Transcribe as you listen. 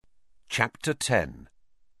Chapter 10.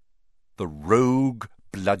 The Rogue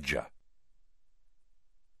Bludger.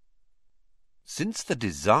 Since the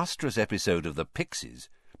disastrous episode of the Pixies,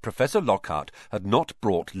 Professor Lockhart had not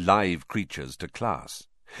brought live creatures to class.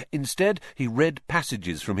 Instead, he read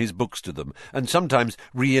passages from his books to them, and sometimes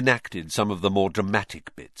reenacted some of the more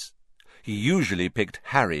dramatic bits. He usually picked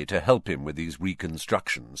Harry to help him with these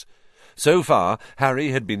reconstructions. So far, Harry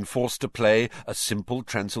had been forced to play a simple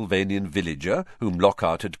Transylvanian villager whom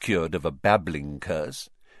Lockhart had cured of a babbling curse,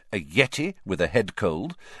 a yeti with a head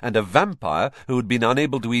cold, and a vampire who had been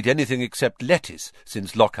unable to eat anything except lettuce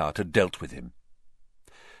since Lockhart had dealt with him.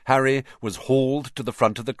 Harry was hauled to the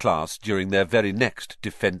front of the class during their very next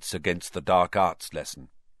Defence Against the Dark Arts lesson,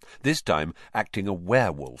 this time acting a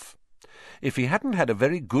werewolf. If he hadn't had a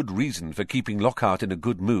very good reason for keeping Lockhart in a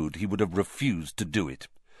good mood, he would have refused to do it.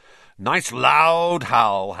 "Nice loud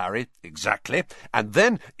howl, Harry." "Exactly. And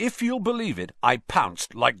then, if you'll believe it, I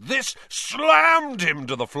pounced like this, slammed him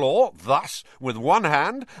to the floor. Thus, with one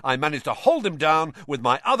hand, I managed to hold him down. With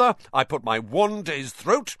my other, I put my wand to his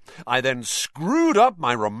throat. I then screwed up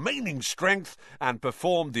my remaining strength and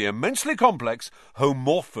performed the immensely complex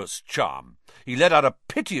Homorphous charm. He let out a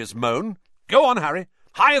piteous moan. Go on, Harry.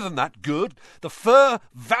 Higher than that. Good. The fur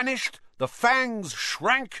vanished, the fangs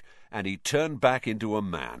shrank, and he turned back into a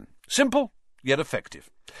man. Simple, yet effective.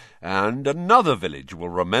 And another village will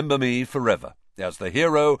remember me forever as the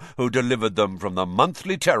hero who delivered them from the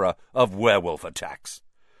monthly terror of werewolf attacks."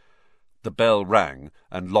 The bell rang,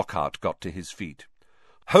 and Lockhart got to his feet.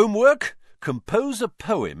 "Homework? Compose a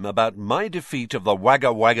poem about my defeat of the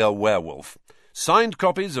Wagga Wagga werewolf. Signed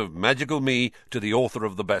copies of Magical Me to the author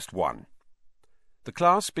of the best one." The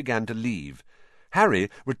class began to leave. Harry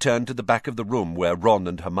returned to the back of the room where Ron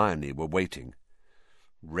and Hermione were waiting.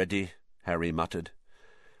 "Ready?" Harry muttered.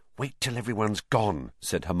 "Wait till everyone's gone,"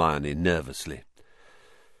 said Hermione nervously.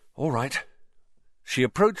 "All right." She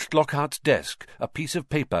approached Lockhart's desk, a piece of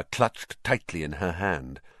paper clutched tightly in her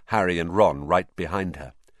hand, Harry and Ron right behind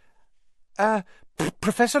her.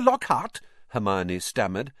 Professor Lockhart," Hermione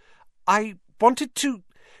stammered, "I wanted to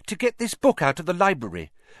get this book out of the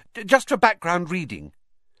library, just for background reading."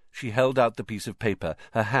 She held out the piece of paper,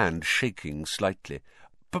 her hand shaking slightly.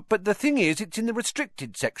 But the thing is, it's in the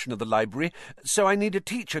restricted section of the library, so I need a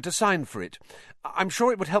teacher to sign for it. I'm sure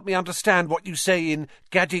it would help me understand what you say in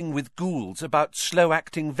Gadding with Ghouls about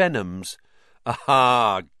slow-acting venoms."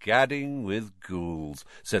 "Ah, Gadding with Ghouls,"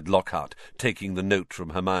 said Lockhart, taking the note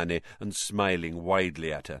from Hermione and smiling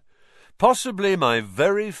widely at her. "Possibly my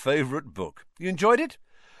very favourite book. You enjoyed it?"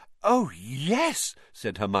 "Oh, yes,"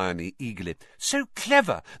 said Hermione eagerly. "So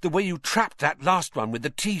clever, the way you trapped that last one with the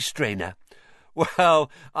tea strainer." "Well,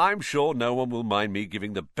 I'm sure no one will mind me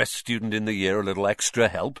giving the best student in the year a little extra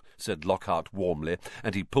help," said Lockhart warmly,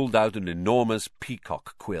 and he pulled out an enormous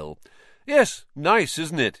peacock quill. "Yes, nice,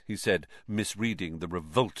 isn't it?" he said, misreading the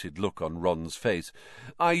revolted look on Ron's face.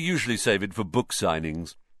 "I usually save it for book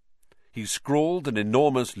signings." He scrawled an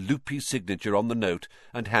enormous loopy signature on the note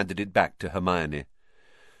and handed it back to Hermione.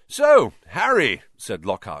 "So, Harry," said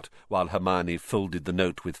Lockhart, while Hermione folded the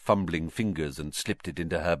note with fumbling fingers and slipped it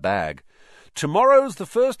into her bag. "Tomorrow's the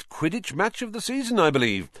first Quidditch match of the season, I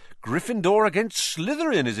believe. Gryffindor against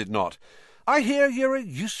Slytherin, is it not? I hear you're a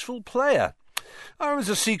useful player. I was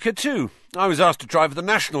a seeker too. I was asked to try for the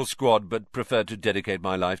national squad, but preferred to dedicate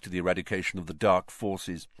my life to the eradication of the dark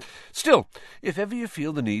forces. Still, if ever you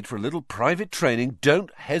feel the need for a little private training,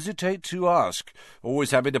 don't hesitate to ask.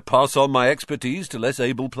 Always happy to pass on my expertise to less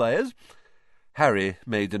able players." Harry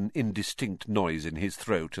made an indistinct noise in his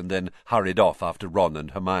throat and then hurried off after Ron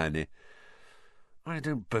and Hermione. "I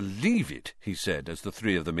don't believe it," he said, as the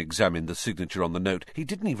three of them examined the signature on the note. "He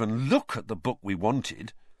didn't even look at the book we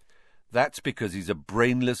wanted." "That's because he's a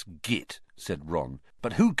brainless git," said Ron.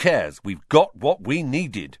 "But who cares? We've got what we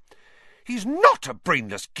needed." "He's not a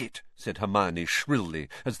brainless git," said Hermione shrilly,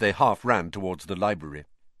 as they half ran towards the library.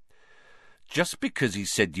 "Just because he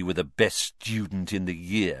said you were the best student in the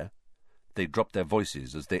year." They dropped their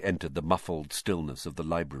voices as they entered the muffled stillness of the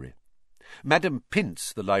library. Madame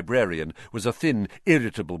Pince, the librarian, was a thin,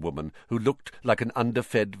 irritable woman who looked like an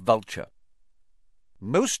underfed vulture.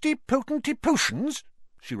 "Mosty potenty potions?"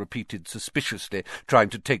 she repeated suspiciously, trying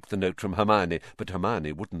to take the note from Hermione, but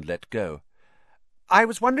Hermione wouldn't let go. "I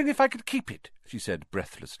was wondering if I could keep it," she said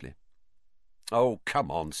breathlessly. "Oh, come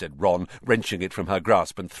on," said Ron, wrenching it from her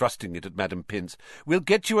grasp and thrusting it at Madame Pince. "We'll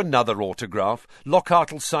get you another autograph.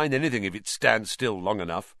 Lockhart'll sign anything if it stands still long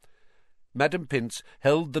enough." Madame Pince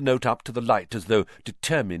held the note up to the light as though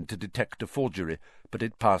determined to detect a forgery, but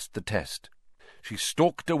it passed the test. She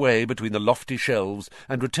stalked away between the lofty shelves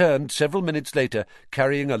and returned several minutes later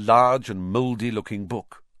carrying a large and mouldy-looking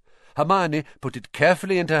book. Hermione put it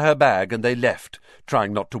carefully into her bag, and they left,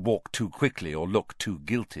 trying not to walk too quickly or look too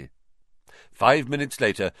guilty. 5 minutes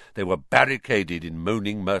later, they were barricaded in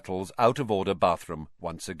Moaning Myrtle's out-of-order bathroom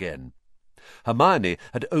once again. Hermione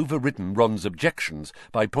had overridden Ron's objections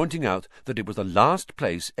by pointing out that it was the last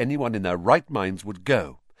place anyone in their right minds would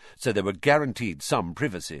go, so they were guaranteed some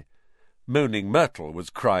privacy. Moaning Myrtle was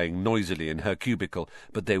crying noisily in her cubicle,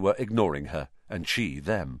 but they were ignoring her, and she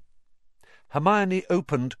them. Hermione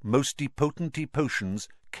opened Mosty Potenty Potions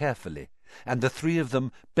carefully, and the three of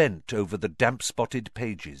them bent over the damp-spotted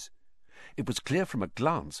pages. It was clear from a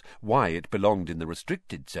glance why it belonged in the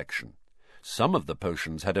restricted section. Some of the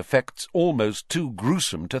potions had effects almost too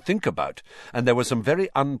gruesome to think about, and there were some very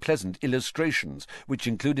unpleasant illustrations, which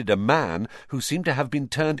included a man who seemed to have been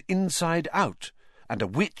turned inside out, and a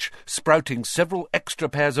witch sprouting several extra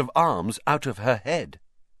pairs of arms out of her head.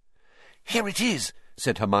 "Here it is,"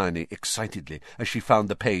 said Hermione excitedly, as she found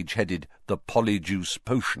the page headed "The Polyjuice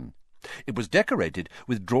Potion." It was decorated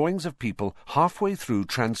with drawings of people halfway through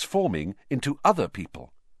transforming into other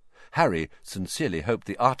people. Harry sincerely hoped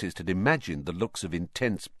the artist had imagined the looks of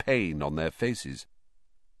intense pain on their faces.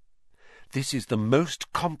 "This is the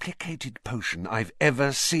most complicated potion I've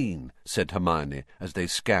ever seen," said Hermione as they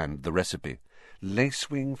scanned the recipe.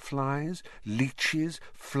 "Lacewing flies, leeches,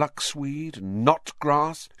 fluxweed, knot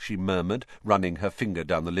grass," she murmured, running her finger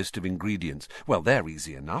down the list of ingredients. "Well, they're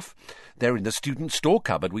easy enough. They're in the student store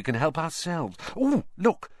cupboard. We can help ourselves. Oh,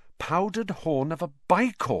 look, powdered horn of a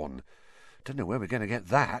bicorn. Don't know where we're going to get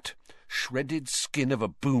that. Shredded skin of a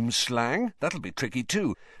boomslang. That'll be tricky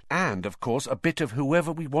too. And, of course, a bit of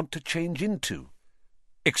whoever we want to change into."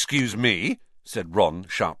 "Excuse me," said Ron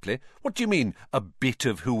sharply. "What do you mean, a bit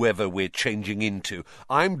of whoever we're changing into?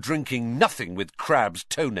 I'm drinking nothing with crab's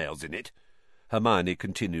toenails in it." Hermione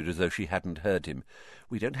continued as though she hadn't heard him.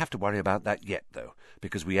 "We don't have to worry about that yet, though,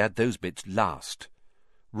 because we add those bits last."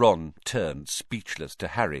 Ron turned speechless to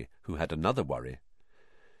Harry, who had another worry.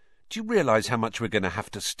 "Do you realise how much we're going to have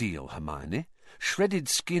to steal, Hermione? Shredded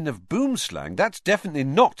skin of boomslang, that's definitely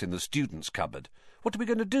not in the student's cupboard. What are we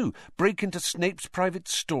going to do, break into Snape's private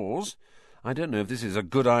stores? I don't know if this is a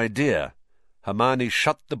good idea." Hermione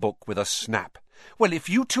shut the book with a snap. "Well, if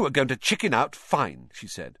you two are going to chicken out, fine," she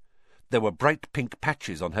said. There were bright pink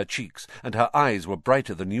patches on her cheeks, and her eyes were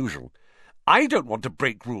brighter than usual. "I don't want to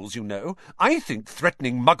break rules, you know. I think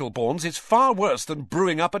threatening Muggleborns is far worse than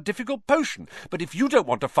brewing up a difficult potion. But if you don't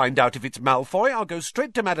want to find out if it's Malfoy, I'll go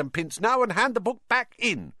straight to Madam Pince now and hand the book back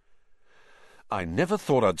in." "I never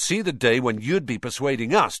thought I'd see the day when you'd be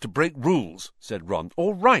persuading us to break rules," said Ron.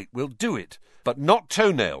 "All right, we'll do it. But not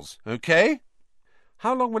toenails, okay?"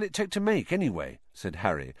 "How long will it take to make, anyway?" said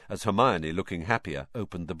Harry, as Hermione, looking happier,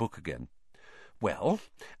 opened the book again. "Well,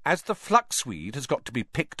 as the fluxweed has got to be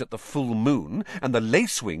picked at the full moon, and the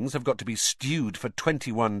lacewings have got to be stewed for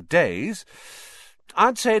 21 days,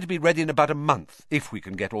 I'd say it'd be ready in about a month, if we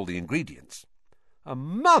can get all the ingredients." "A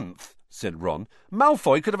month?" said Ron.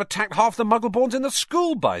 "Malfoy could have attacked half the Muggleborns in the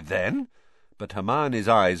school by then." But Hermione's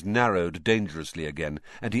eyes narrowed dangerously again,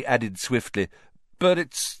 and he added swiftly, "But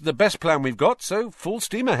it's the best plan we've got, so full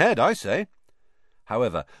steam ahead, I say."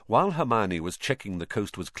 However, while Hermione was checking the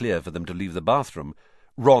coast was clear for them to leave the bathroom,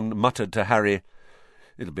 Ron muttered to Harry,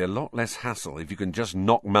 "It'll be a lot less hassle if you can just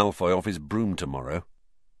knock Malfoy off his broom tomorrow."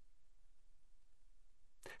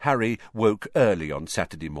 Harry woke early on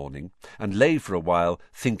Saturday morning and lay for a while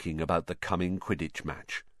thinking about the coming Quidditch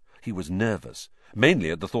match. He was nervous, mainly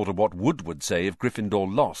at the thought of what Wood would say if Gryffindor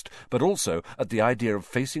lost, but also at the idea of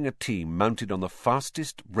facing a team mounted on the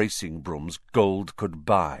fastest racing brooms gold could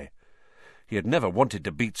buy. He had never wanted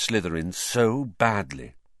to beat Slytherin so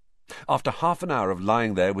badly. After half an hour of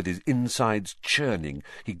lying there with his insides churning,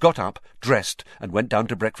 he got up, dressed, and went down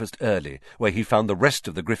to breakfast early, where he found the rest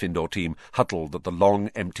of the Gryffindor team huddled at the long,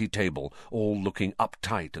 empty table, all looking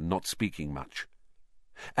uptight and not speaking much.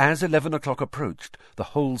 As 11 o'clock approached,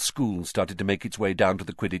 the whole school started to make its way down to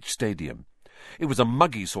the Quidditch stadium. It was a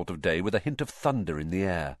muggy sort of day with a hint of thunder in the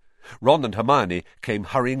air. Ron and Hermione came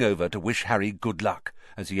hurrying over to wish Harry good luck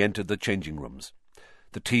as he entered the changing rooms.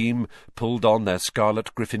 The team pulled on their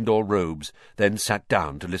scarlet Gryffindor robes, then sat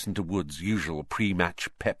down to listen to Wood's usual pre-match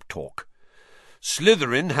pep talk.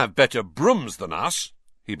 "Slytherin have better brooms than us,"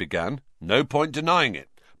 he began. "No point denying it.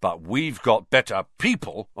 But we've got better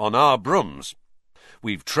people on our brooms.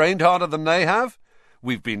 We've trained harder than they have.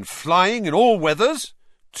 We've been flying in all weathers."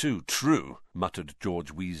 "Too true," muttered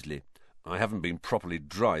George Weasley. "I haven't been properly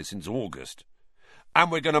dry since August." "And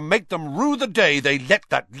we're going to make them rue the day they let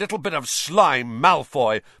that little bit of slime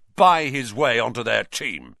Malfoy buy his way onto their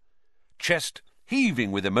team." Chest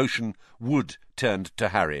heaving with emotion, Wood turned to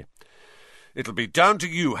Harry. It'll be down to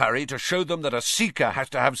you, Harry, to show them that a seeker has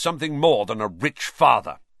to have something more than a rich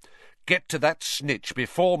father. Get to that snitch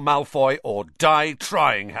before Malfoy or die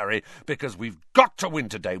trying, Harry, because we've got to win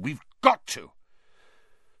today. We've got to.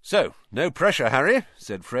 So, no pressure, Harry,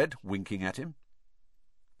 said Fred, winking at him.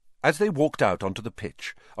 As they walked out onto the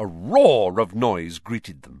pitch, a roar of noise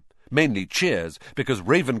greeted them. Mainly cheers, because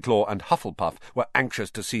Ravenclaw and Hufflepuff were anxious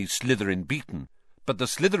to see Slytherin beaten. But the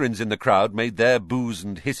Slytherins in the crowd made their boos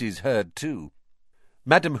and hisses heard too.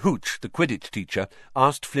 Madam Hooch, the Quidditch teacher,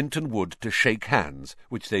 asked Flint and Wood to shake hands,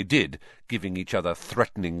 which they did, giving each other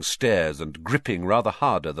threatening stares and gripping rather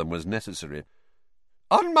harder than was necessary.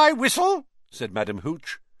 "On my whistle," said Madam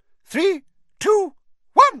Hooch. 3, 2,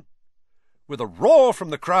 1. With a roar from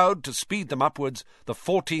the crowd to speed them upwards, the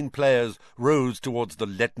 14 players rose towards the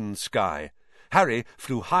leaden sky. Harry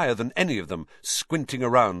flew higher than any of them, squinting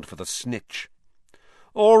around for the snitch.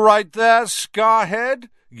 "All right there, Scarhead,"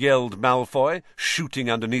 yelled Malfoy, shooting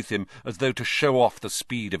underneath him as though to show off the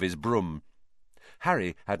speed of his broom.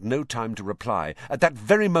 Harry had no time to reply. At that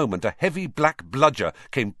very moment a heavy black bludger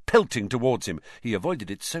came pelting towards him. He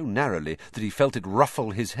avoided it so narrowly that he felt it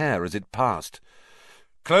ruffle his hair as it passed.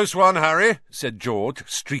 "Close one, Harry," said George,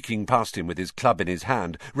 streaking past him with his club in his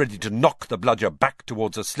hand, ready to knock the bludger back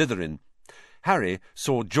towards a Slytherin. Harry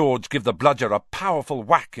saw George give the bludger a powerful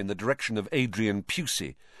whack in the direction of Adrian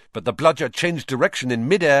Pusey, but the bludger changed direction in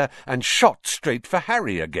mid-air and shot straight for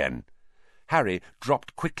Harry again. Harry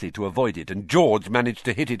dropped quickly to avoid it, and George managed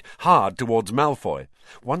to hit it hard towards Malfoy.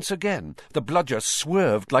 Once again the bludger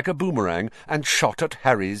swerved like a boomerang and shot at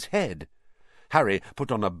Harry's head. Harry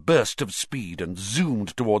put on a burst of speed and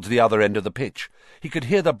zoomed towards the other end of the pitch. He could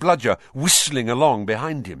hear the bludger whistling along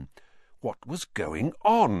behind him. What was going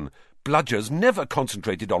on? Bludgers never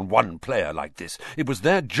concentrated on one player like this. It was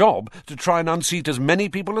their job to try and unseat as many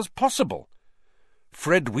people as possible.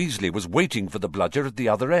 Fred Weasley was waiting for the bludger at the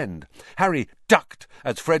other end. Harry ducked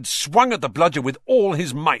as Fred swung at the bludger with all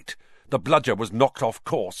his might. The bludger was knocked off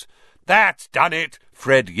course. "That's done it!"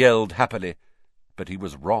 Fred yelled happily. But he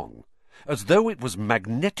was wrong. As though it was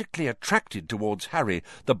magnetically attracted towards Harry,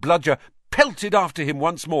 the bludger pelted after him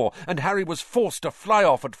once more, and Harry was forced to fly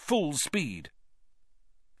off at full speed.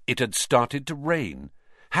 It had started to rain.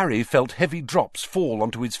 Harry felt heavy drops fall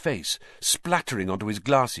onto his face, splattering onto his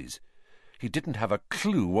glasses. He didn't have a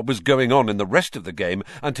clue what was going on in the rest of the game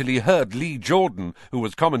until he heard Lee Jordan, who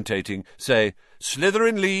was commentating, say,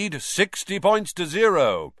 "Slytherin lead 60 points to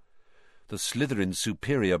 0. The Slytherin's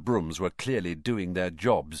superior brooms were clearly doing their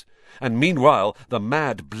jobs, and meanwhile the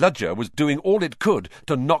mad bludger was doing all it could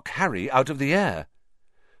to knock Harry out of the air.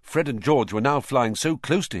 Fred and George were now flying so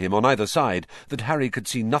close to him on either side that Harry could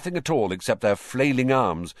see nothing at all except their flailing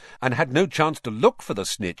arms, and had no chance to look for the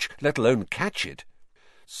snitch, let alone catch it.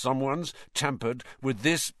 "Someone's tampered with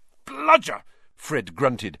this bludger," Fred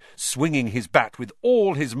grunted, swinging his bat with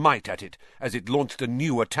all his might at it as it launched a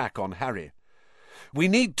new attack on Harry. "We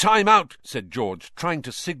need time out," said George, trying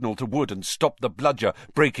to signal to Wood and stop the bludger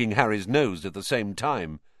breaking Harry's nose at the same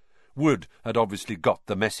time. Wood had obviously got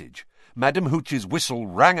the message. Madam Hooch's whistle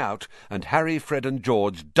rang out, and Harry, Fred and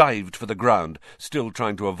George dived for the ground, still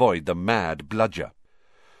trying to avoid the mad bludger.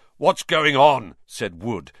 "What's going on?" said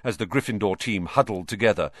Wood, as the Gryffindor team huddled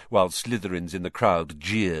together, while Slytherins in the crowd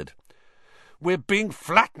jeered. "We're being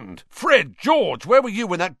flattened. Fred, George, where were you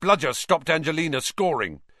when that bludger stopped Angelina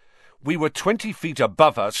scoring?" "We were 20 feet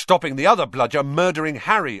above her, stopping the other bludger murdering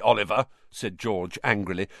Harry, Oliver," said George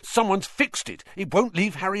angrily. "Someone's fixed it. It won't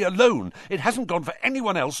leave Harry alone. It hasn't gone for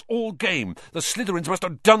anyone else all game. The Slytherins must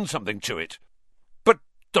have done something to it." "But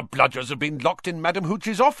the bludgers have been locked in Madam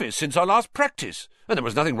Hooch's office since our last practice, and there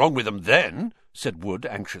was nothing wrong with them then," said Wood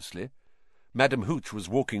anxiously. Madam Hooch was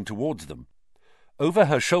walking towards them. Over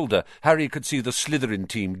her shoulder, Harry could see the Slytherin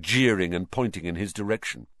team jeering and pointing in his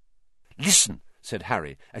direction. "Listen," said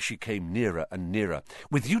Harry, as she came nearer and nearer.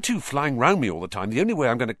 "With you two flying round me all the time, the only way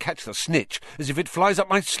I'm going to catch the snitch is if it flies up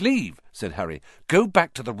my sleeve," said Harry. "Go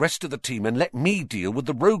back to the rest of the team and let me deal with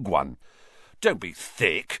the rogue one." "Don't be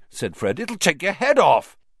thick," said Fred. "It'll take your head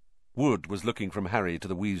off." Wood was looking from Harry to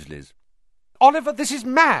the Weasleys. "Oliver, this is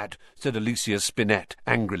mad," said Alicia Spinett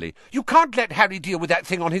angrily. "You can't let Harry deal with that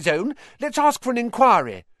thing on his own. Let's ask for an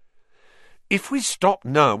inquiry." "If we stop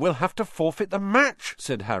now, we'll have to forfeit the match,"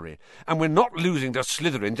 said Harry. "And we're not losing to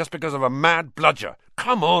Slytherin just because of a mad bludger.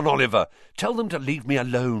 Come on, Oliver. Tell them to leave me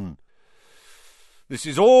alone." "This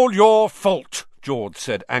is all your fault," George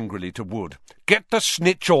said angrily to Wood. "Get the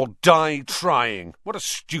snitch or die trying." What a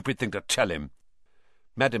stupid thing to tell him.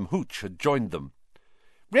 Madam Hooch had joined them.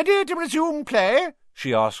 "Ready to resume play?"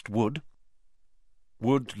 she asked Wood.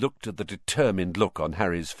 Wood looked at the determined look on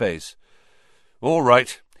Harry's face. "All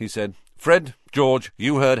right," he said. Fred, George,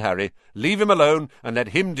 you heard Harry. Leave him alone and let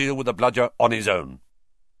him deal with the bludger on his own."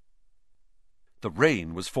 The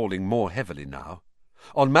rain was falling more heavily now.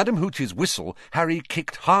 On Madam Hooch's whistle, Harry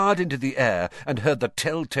kicked hard into the air and heard the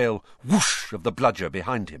tell-tale whoosh of the bludger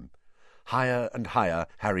behind him. Higher and higher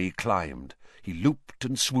Harry climbed. He looped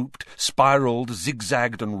and swooped, spiralled,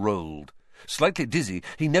 zigzagged and rolled. Slightly dizzy,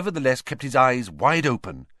 he nevertheless kept his eyes wide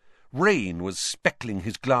open. Rain was speckling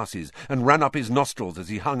his glasses and ran up his nostrils as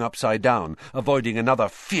he hung upside down, avoiding another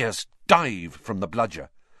fierce dive from the bludger.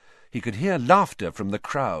 He could hear laughter from the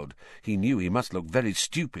crowd. He knew he must look very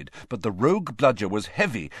stupid, but the rogue bludger was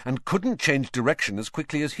heavy and couldn't change direction as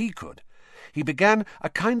quickly as he could. He began a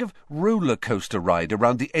kind of roller-coaster ride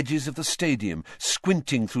around the edges of the stadium,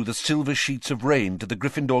 squinting through the silver sheets of rain to the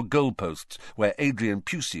Gryffindor goalposts, where Adrian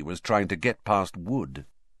Pusey was trying to get past Wood.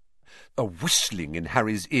 A whistling in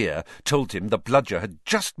Harry's ear told him the bludger had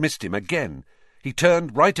just missed him again. He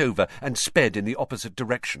turned right over and sped in the opposite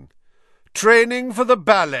direction. "Training for the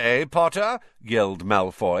ballet, Potter?" yelled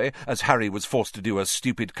Malfoy, as Harry was forced to do a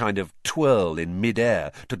stupid kind of twirl in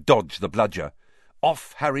mid-air to dodge the bludger.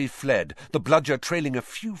 Off Harry fled, the bludger trailing a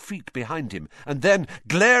few feet behind him, and then,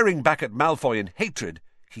 glaring back at Malfoy in hatred,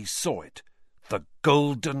 he saw it. The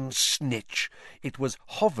golden snitch. It was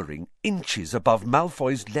hovering inches above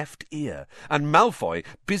Malfoy's left ear, and Malfoy,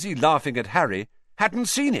 busy laughing at Harry, hadn't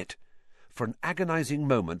seen it. For an agonizing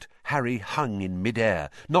moment, Harry hung in mid-air,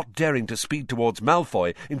 not daring to speed towards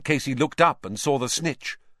Malfoy in case he looked up and saw the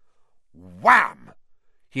snitch. Wham!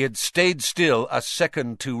 He had stayed still a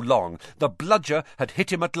second too long. The bludger had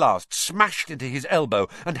hit him at last, smashed into his elbow,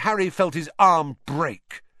 and Harry felt his arm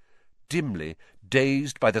break. Dimly,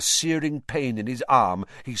 dazed by the searing pain in his arm,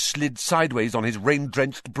 he slid sideways on his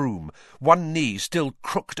rain-drenched broom, one knee still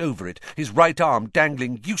crooked over it, his right arm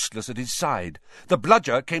dangling useless at his side. The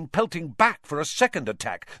bludger came pelting back for a second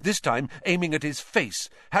attack, this time aiming at his face.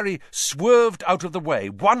 Harry swerved out of the way,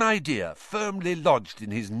 one idea firmly lodged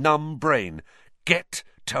in his numb brain: get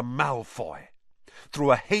to Malfoy.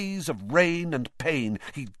 Through a haze of rain and pain,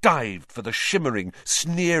 he dived for the shimmering,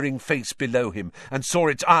 sneering face below him, and saw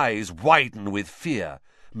its eyes widen with fear.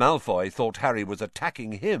 Malfoy thought Harry was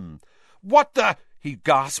attacking him. "What the—" he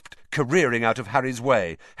gasped, careering out of Harry's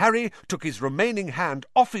way. Harry took his remaining hand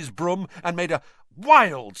off his broom and made a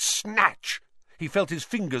wild snatch. He felt his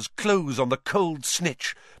fingers close on the cold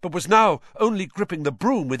snitch, but was now only gripping the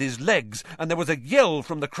broom with his legs, and there was a yell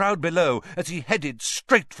from the crowd below as he headed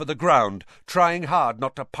straight for the ground, trying hard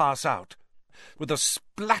not to pass out. With a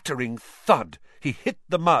splattering thud, he hit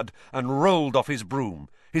the mud and rolled off his broom.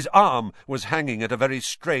 His arm was hanging at a very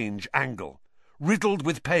strange angle. Riddled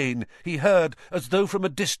with pain, he heard, as though from a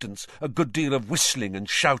distance, a good deal of whistling and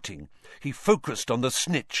shouting. He focused on the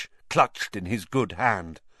snitch, clutched in his good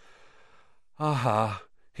hand. "Aha,"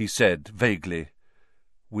 he said vaguely,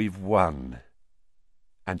 "we've won."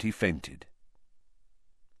 And he fainted.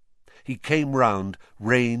 He came round,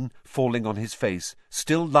 rain falling on his face,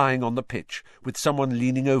 still lying on the pitch, with someone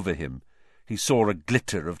leaning over him. He saw a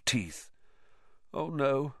glitter of teeth. "Oh,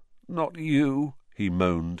 no, not you," he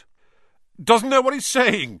moaned. "Doesn't know what he's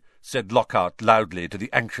saying," said Lockhart loudly to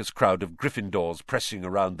the anxious crowd of Gryffindors pressing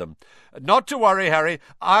around them. "Not to worry, Harry.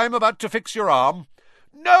 I'm about to fix your arm."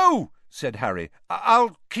 "No!" said Harry.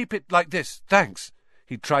 "I'll keep it like this, thanks."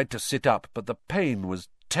 He tried to sit up, but the pain was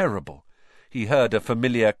terrible. He heard a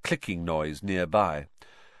familiar clicking noise nearby.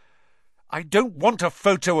 "I don't want a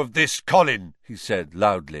photo of this, Colin," he said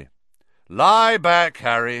loudly. "Lie back,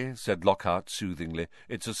 Harry," said Lockhart soothingly.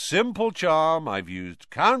 "It's a simple charm I've used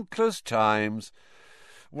countless times."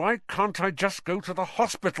 "Why can't I just go to the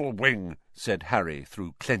hospital wing?" said Harry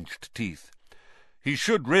through clenched teeth. "He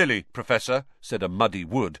should really, Professor," said a muddy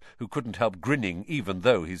Wood, who couldn't help grinning even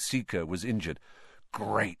though his seeker was injured.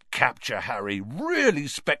 "Great capture, Harry. Really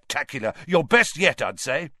spectacular. Your best yet, I'd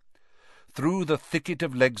say." Through the thicket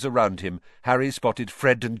of legs around him, Harry spotted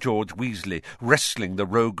Fred and George Weasley wrestling the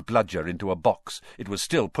rogue bludger into a box. It was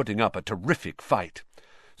still putting up a terrific fight.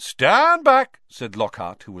 "Stand back," said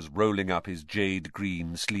Lockhart, who was rolling up his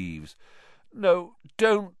jade-green sleeves. "No,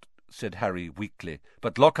 don't," said Harry weakly,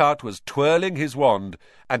 but Lockhart was twirling his wand,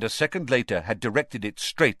 and a second later had directed it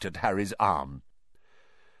straight at Harry's arm.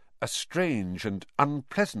 A strange and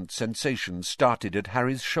unpleasant sensation started at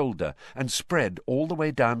Harry's shoulder and spread all the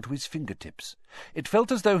way down to his fingertips. It felt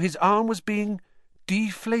as though his arm was being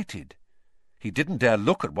deflated. He didn't dare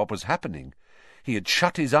look at what was happening. He had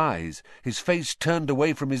shut his eyes, his face turned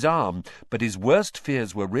away from his arm, but his worst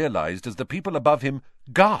fears were realized as the people above him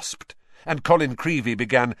gasped, and Colin Creevey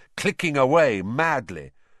began clicking away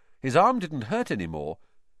madly. His arm didn't hurt any more,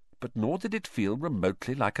 but nor did it feel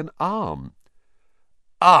remotely like an arm.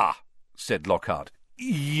 "Ah," said Lockhart.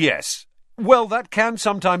 "Yes. Well, that can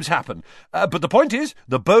sometimes happen. But the point is,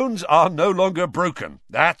 the bones are no longer broken.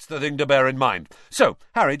 That's the thing to bear in mind. So,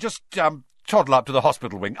 Harry, just toddle up to the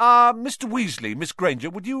hospital wing. Mr. Weasley, Miss Granger,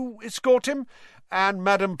 would you escort him? And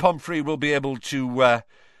Madame Pomfrey will be able to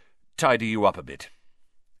tidy you up a bit."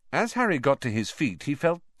 As Harry got to his feet, he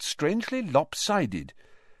felt strangely lopsided.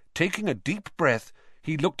 Taking a deep breath,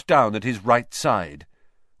 he looked down at his right side.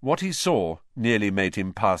 What he saw nearly made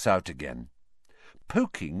him pass out again.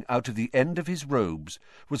 Poking out of the end of his robes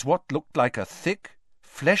was what looked like a thick,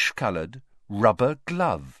 flesh-coloured rubber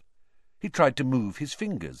glove. He tried to move his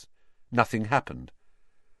fingers. Nothing happened.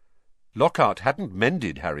 Lockhart hadn't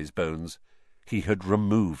mended Harry's bones. He had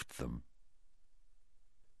removed them.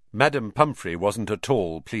 Madame Pomfrey wasn't at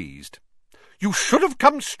all pleased. "You should have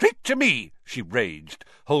come straight to me," she raged,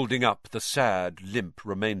 holding up the sad, limp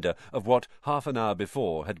remainder of what half an hour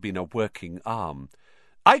before had been a working arm.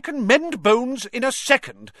 "I can mend bones in a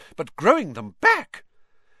second, but growing them back—"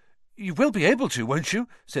 "You will be able to, won't you?"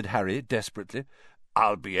 said Harry desperately.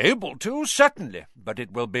 "I'll be able to, certainly, but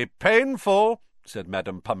it will be painful," said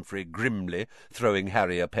Madame Pomfrey grimly, throwing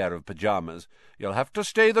Harry a pair of pyjamas. "You'll have to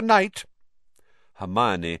stay the night."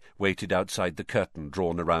 Hermione waited outside the curtain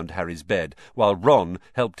drawn around Harry's bed, while Ron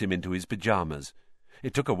helped him into his pyjamas.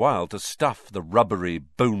 It took a while to stuff the rubbery,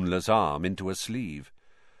 boneless arm into a sleeve.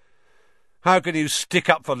 "How can you stick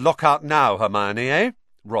up for Lockhart now, Hermione, eh?"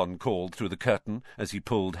 Ron called through the curtain as he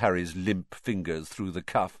pulled Harry's limp fingers through the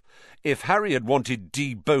cuff. "If Harry had wanted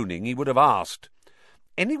deboning, he would have asked."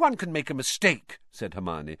 "Anyone can make a mistake," said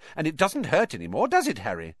Hermione, "and it doesn't hurt any more, does it,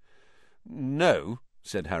 Harry?" "No,"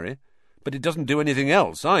 said Harry, "but it doesn't do anything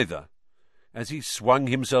else either." As he swung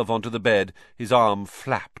himself onto the bed, his arm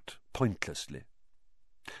flapped pointlessly.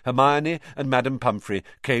 Hermione and Madame Pomfrey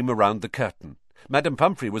came around the curtain. Madame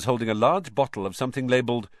Pomfrey was holding a large bottle of something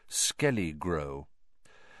labelled Skelly-Grow.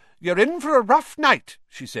 "You're in for a rough night,"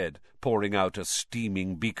 she said, pouring out a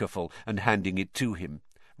steaming beakerful and handing it to him.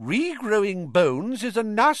 "Regrowing bones is a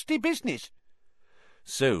nasty business."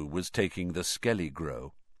 So was taking the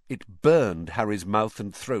Skelly-Grow. It burned Harry's mouth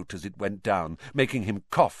and throat as it went down, making him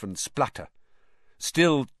cough and splutter.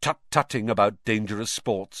 Still tut-tutting about dangerous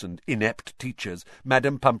sports and inept teachers,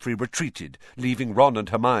 Madame Pomfrey retreated, leaving Ron and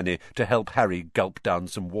Hermione to help Harry gulp down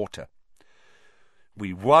some water.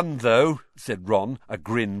 "We won, though," said Ron, a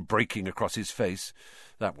grin breaking across his face.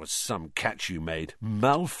 "That was some catch you made.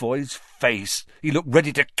 Malfoy's face! He looked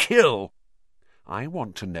ready to kill." "I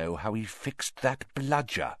want to know how he fixed that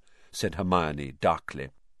bludger," said Hermione darkly.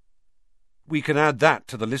 "We can add that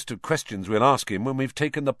to the list of questions we'll ask him when we've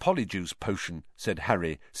taken the polyjuice potion," said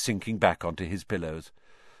Harry, sinking back onto his pillows.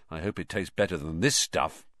 "I hope it tastes better than this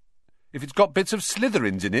stuff." "If it's got bits of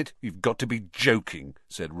Slytherins in it, you've got to be joking,"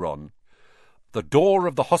 said Ron. The door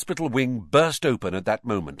of the hospital wing burst open at that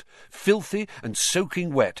moment. Filthy and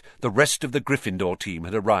soaking wet, the rest of the Gryffindor team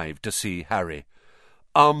had arrived to see Harry.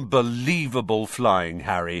 "Unbelievable flying,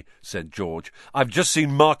 Harry," said George. "I've just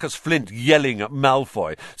seen Marcus Flint yelling at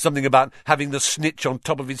Malfoy, something about having the snitch on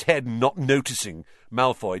top of his head and not noticing.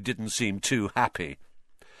 Malfoy didn't seem too happy."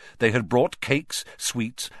 They had brought cakes,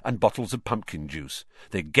 sweets, and bottles of pumpkin juice.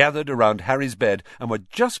 They gathered around Harry's bed and were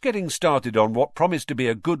just getting started on what promised to be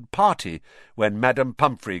a good party when Madame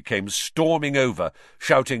Pomfrey came storming over,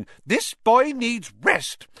 shouting, "This boy needs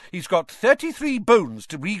rest. He's got 33 bones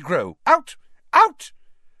to regrow. Out! Out!"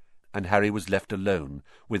 And Harry was left alone,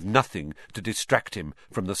 with nothing to distract him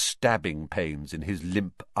from the stabbing pains in his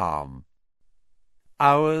limp arm.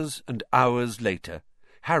 Hours and hours later,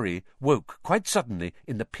 Harry woke quite suddenly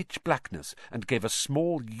in the pitch blackness and gave a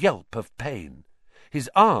small yelp of pain. His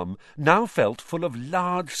arm now felt full of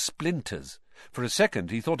large splinters. For a second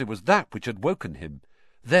he thought it was that which had woken him.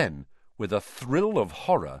 Then, with a thrill of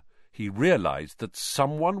horror, he realized that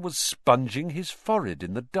someone was sponging his forehead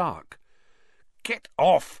in the dark. "Get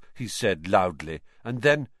off!" he said loudly, and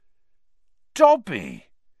then, "Dobby!"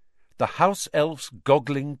 The house elf's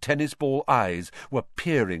goggling tennis-ball eyes were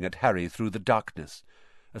peering at Harry through the darkness.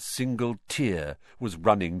 A single tear was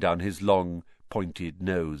running down his long, pointed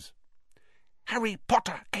nose. "Harry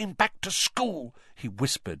Potter came back to school," he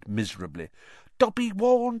whispered miserably. "Dobby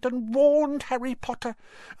warned and warned Harry Potter.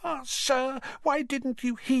 Ah, sir, why didn't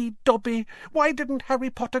you heed Dobby? Why didn't Harry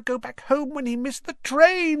Potter go back home when he missed the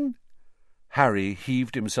train?" Harry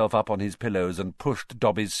heaved himself up on his pillows and pushed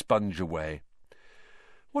Dobby's sponge away.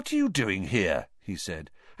 "What are you doing here?" he said.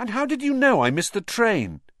 "And how did you know I missed the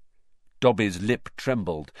train?" Dobby's lip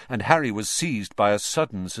trembled, and Harry was seized by a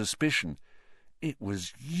sudden suspicion. "It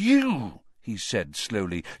was you," he said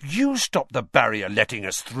slowly. "You stopped the barrier letting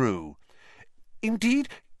us through." "Indeed,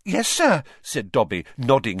 "Yes, sir," said Dobby,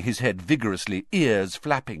 nodding his head vigorously, ears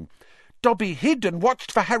flapping. "Dobby hid and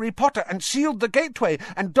watched for Harry Potter and sealed the gateway,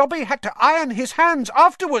 and Dobby had to iron his hands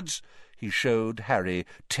afterwards." He showed Harry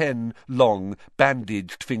 10 long,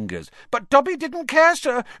 bandaged fingers. "But Dobby didn't care,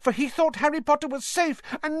 sir, for he thought Harry Potter was safe,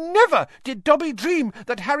 and never did Dobby dream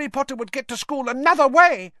that Harry Potter would get to school another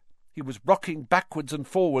way." He was rocking backwards and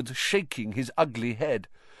forwards, shaking his ugly head.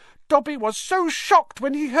 "Dobby was so shocked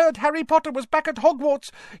when he heard Harry Potter was back at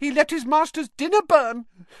Hogwarts, he let his master's dinner burn.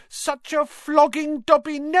 Such a flogging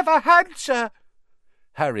Dobby never had, sir."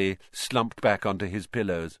 Harry slumped back onto his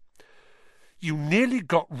pillows. "You nearly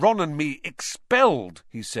got Ron and me expelled,"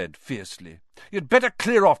 he said fiercely. "You'd better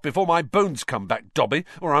clear off before my bones come back, Dobby,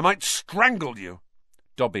 or I might strangle you."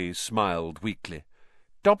 Dobby smiled weakly.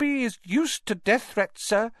 "Dobby is used to death threats,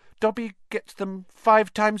 sir. Dobby gets them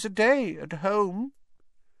 5 times a day at home."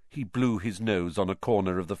 He blew his nose on a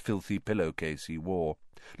corner of the filthy pillowcase he wore,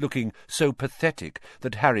 looking so pathetic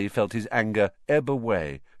that Harry felt his anger ebb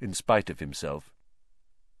away in spite of himself.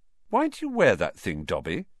 "Why do you wear that thing,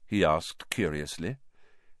 Dobby?" he asked curiously.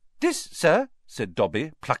 "This, sir," said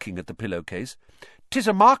Dobby, plucking at the pillowcase. "'Tis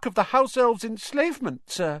a mark of the house elves' enslavement,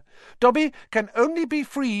 sir. Dobby can only be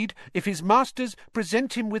freed if his masters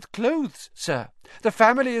present him with clothes, sir. The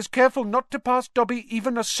family is careful not to pass Dobby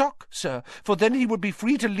even a sock, sir, for then he would be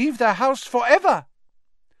free to leave their house for ever."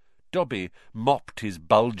 Dobby mopped his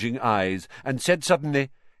bulging eyes and said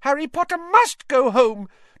suddenly, "Harry Potter must go home.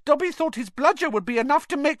 Dobby thought his bludger would be enough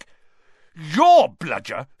to make—" "Your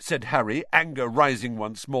bludger?" said Harry, anger rising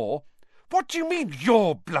once more. "What do you mean,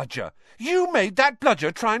 your bludger? You made that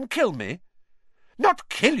bludger try and kill me?" "Not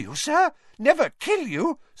kill you, sir. Never kill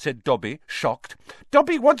you," said Dobby, shocked.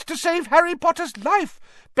 "Dobby wants to save Harry Potter's life.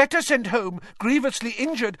 Better send home, grievously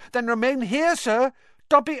injured, than remain here, sir.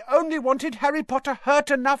 Dobby only wanted Harry Potter hurt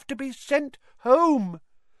enough to be sent home."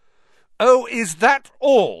 "Oh, is that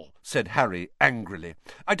all?" said Harry angrily.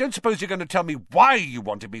 "I don't suppose you're going to tell me why you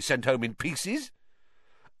want to be sent home in pieces?"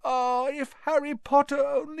 "Ah, if Harry Potter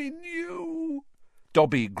only knew!"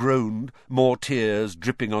 Dobby groaned, more tears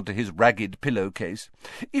dripping onto his ragged pillowcase.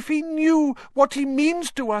 "If he knew what he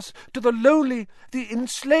means to us, to the lowly, the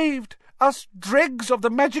enslaved, us dregs of the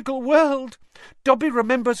magical world. Dobby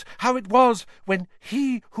remembers how it was when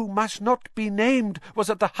he who must not be named was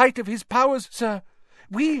at the height of his powers, sir.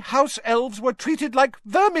 We house elves were treated like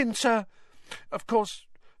vermin, sir. Of course,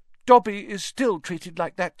 Dobby is still treated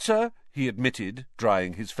like that, sir," he admitted,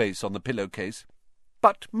 drying his face on the pillowcase.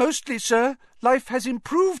 "But mostly, sir, life has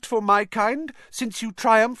improved for my kind since you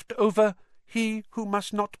triumphed over he who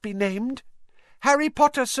must not be named. Harry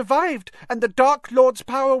Potter survived, and the Dark Lord's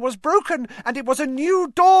power was broken, and it was a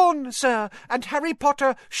new dawn, sir, and Harry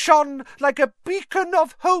Potter shone like a beacon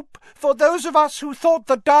of hope for those of us who thought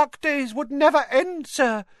the dark days would never end,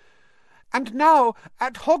 sir. And now,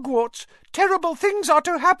 at Hogwarts, terrible things are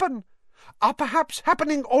to happen, are perhaps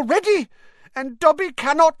happening already, and Dobby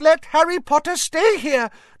cannot let Harry Potter stay here,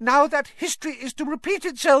 now that history is to repeat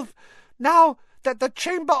itself, now that the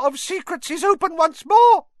Chamber of Secrets is open once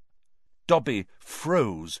more." Dobby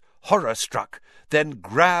froze, horror-struck, then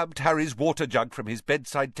grabbed Harry's water jug from his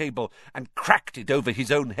bedside table and cracked it over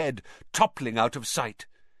his own head, toppling out of sight.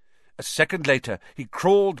 A second later he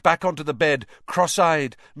crawled back onto the bed,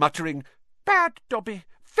 cross-eyed, muttering, "Bad Dobby,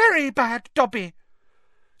 very bad Dobby."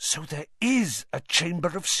 "So there is a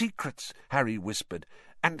Chamber of Secrets," Harry whispered.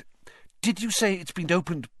 "And did you say it's been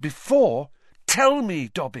opened before? Tell me,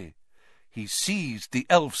 Dobby." He seized the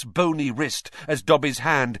elf's bony wrist as Dobby's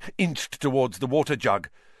hand inched towards the water jug.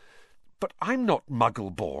 "But I'm not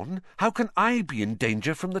Muggle-born. How can I be in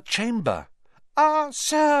danger from the chamber?" "Ah,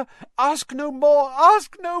 sir, ask no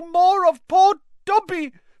more of poor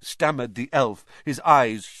Dobby," stammered the elf, his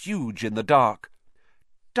eyes huge in the dark.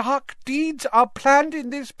 "Dark deeds are planned in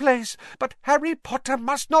this place, but Harry Potter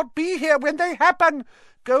must not be here when they happen.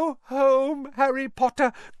 Go home, Harry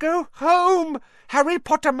Potter, go home. Harry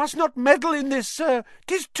Potter must not meddle in this, sir.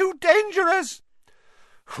 'Tis too dangerous."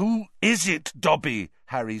 "Who is it, Dobby?"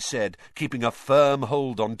 Harry said, keeping a firm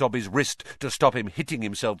hold on Dobby's wrist to stop him hitting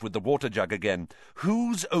himself with the water jug again.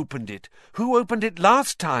 "Who's opened it? Who opened it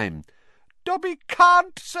last time?" "Dobby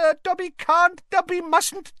can't, sir, Dobby can't. Dobby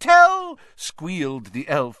mustn't tell," squealed the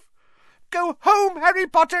elf. "Go home, Harry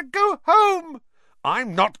Potter, go home."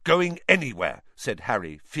 "I'm not going anywhere," said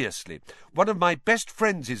Harry fiercely. "One of my best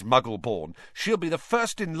friends is Muggle-born. She'll be the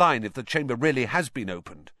first in line if the chamber really has been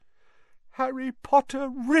opened." "Harry Potter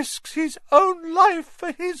risks his own life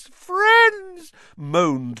for his friends,"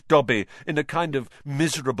 moaned Dobby in a kind of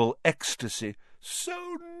miserable ecstasy.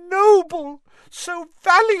 "So noble, so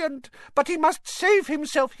valiant, but he must save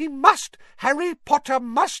himself, he must. Harry Potter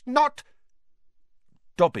must not—"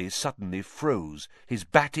 Dobby suddenly froze, his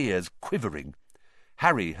bat ears quivering.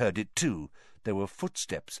 Harry heard it too. There were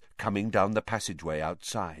footsteps coming down the passageway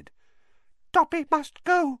outside. "Dobby must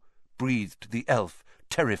go," breathed the elf,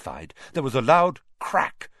 terrified. There was a loud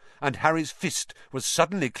crack, and Harry's fist was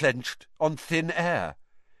suddenly clenched on thin air.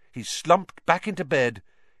 He slumped back into bed,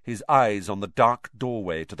 his eyes on the dark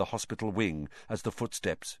doorway to the hospital wing as the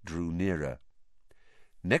footsteps drew nearer.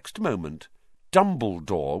 Next moment,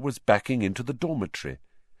 Dumbledore was backing into the dormitory,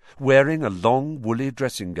 wearing a long woolly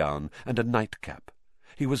dressing-gown and a nightcap.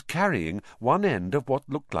 He was carrying one end of what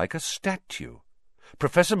looked like a statue.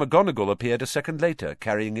 Professor McGonagall appeared a second later,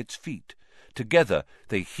 carrying its feet. Together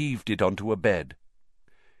they heaved it onto a bed.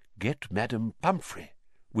 "Get Madame Pomfrey,"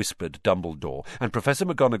 whispered Dumbledore, and Professor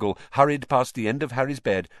McGonagall hurried past the end of Harry's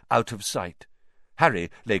bed, out of sight.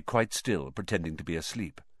 Harry lay quite still, pretending to be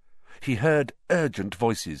asleep. He heard urgent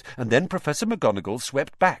voices, and then Professor McGonagall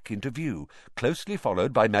swept back into view, closely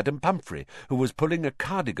followed by Madame Pomfrey, who was pulling a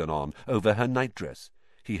cardigan on over her nightdress.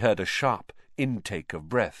 He heard a sharp intake of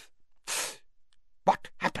breath.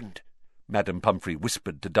 "What happened?" Madame Pomfrey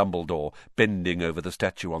whispered to Dumbledore, bending over the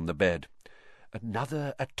statue on the bed.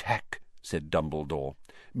 "Another attack," said Dumbledore.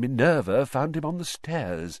 "Minerva found him on the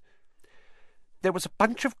stairs." "There was a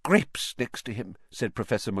bunch of grapes next to him," said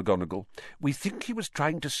Professor McGonagall. "We think he was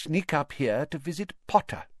trying to sneak up here to visit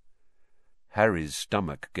Potter." Harry's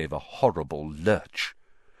stomach gave a horrible lurch.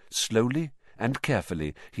 Slowly and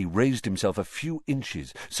carefully he raised himself a few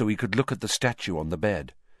inches so he could look at the statue on the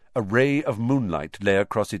bed. A ray of moonlight lay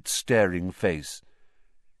across its staring face.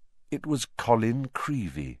 It was Colin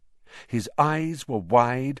Creevey. His eyes were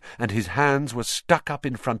wide, and his hands were stuck up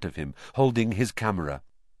in front of him, holding his camera.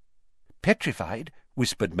 "Petrified?"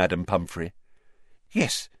 whispered Madame Pomfrey.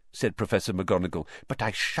 "Yes," said Professor McGonagall, "but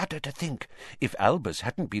I shudder to think. If Albus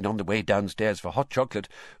hadn't been on the way downstairs for hot chocolate,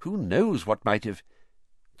 who knows what might have—"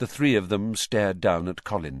 The three of them stared down at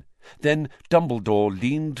Colin. Then Dumbledore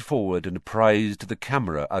leaned forward and prized the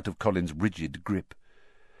camera out of Colin's rigid grip.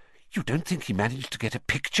 "You don't think he managed to get a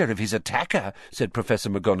picture of his attacker?" said Professor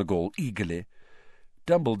McGonagall eagerly.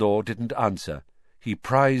 Dumbledore didn't answer. He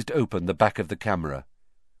prized open the back of the camera.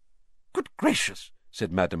 "Good gracious!"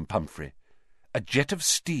 said Madame Pomfrey. A jet of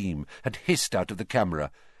steam had hissed out of the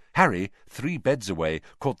camera. Harry, 3 beds away,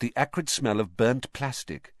 caught the acrid smell of burnt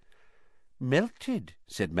plastic. "Melted,"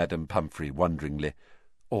 said Madame Pomfrey wonderingly.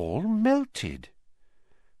 "All melted."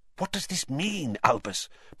 "What does this mean, Albus?"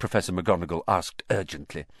 Professor McGonagall asked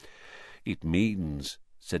urgently. "It means,"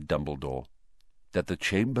 said Dumbledore, "that the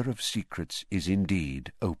Chamber of Secrets is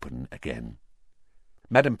indeed open again."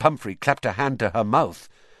 Madame Pomfrey clapped a hand to her mouth.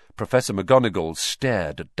 Professor McGonagall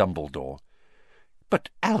stared at Dumbledore. "But,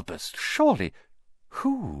 Albus, surely—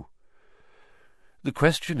 Who?" "The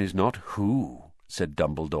question is not who," said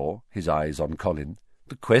Dumbledore, his eyes on Colin.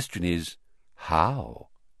 "The question is how."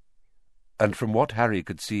 And from what Harry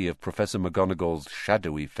could see of Professor McGonagall's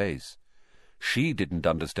shadowy face, she didn't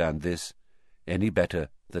understand this any better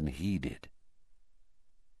than he did.